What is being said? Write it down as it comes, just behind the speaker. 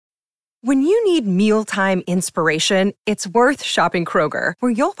When you need mealtime inspiration, it's worth shopping Kroger,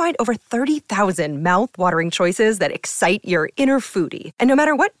 where you'll find over 30,000 mouth-watering choices that excite your inner foodie. And no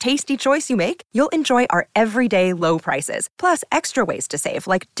matter what tasty choice you make, you'll enjoy our everyday low prices, plus extra ways to save,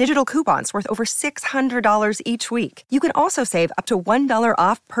 like digital coupons worth over $600 each week. You can also save up to $1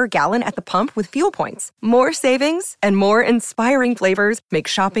 off per gallon at the pump with fuel points. More savings and more inspiring flavors make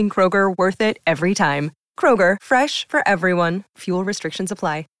shopping Kroger worth it every time. Kroger, fresh for everyone. Fuel restrictions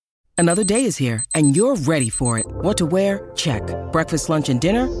apply. Another day is here, and you're ready for it. What to wear? Check. Breakfast, lunch, and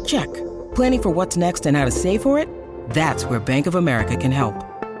dinner? Check. Planning for what's next and how to save for it? That's where Bank of America can help.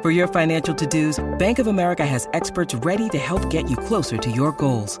 For your financial to-dos, Bank of America has experts ready to help get you closer to your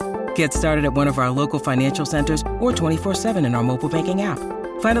goals. Get started at one of our local financial centers or 24/7 in our mobile banking app.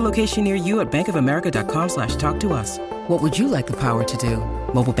 Find a location near you at bankofamerica.com/talktous. What would you like the power to do?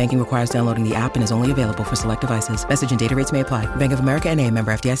 Mobile banking requires downloading the app and is only available for select devices. Message and data rates may apply. Bank of America N.A.,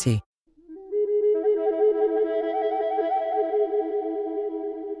 member FDIC.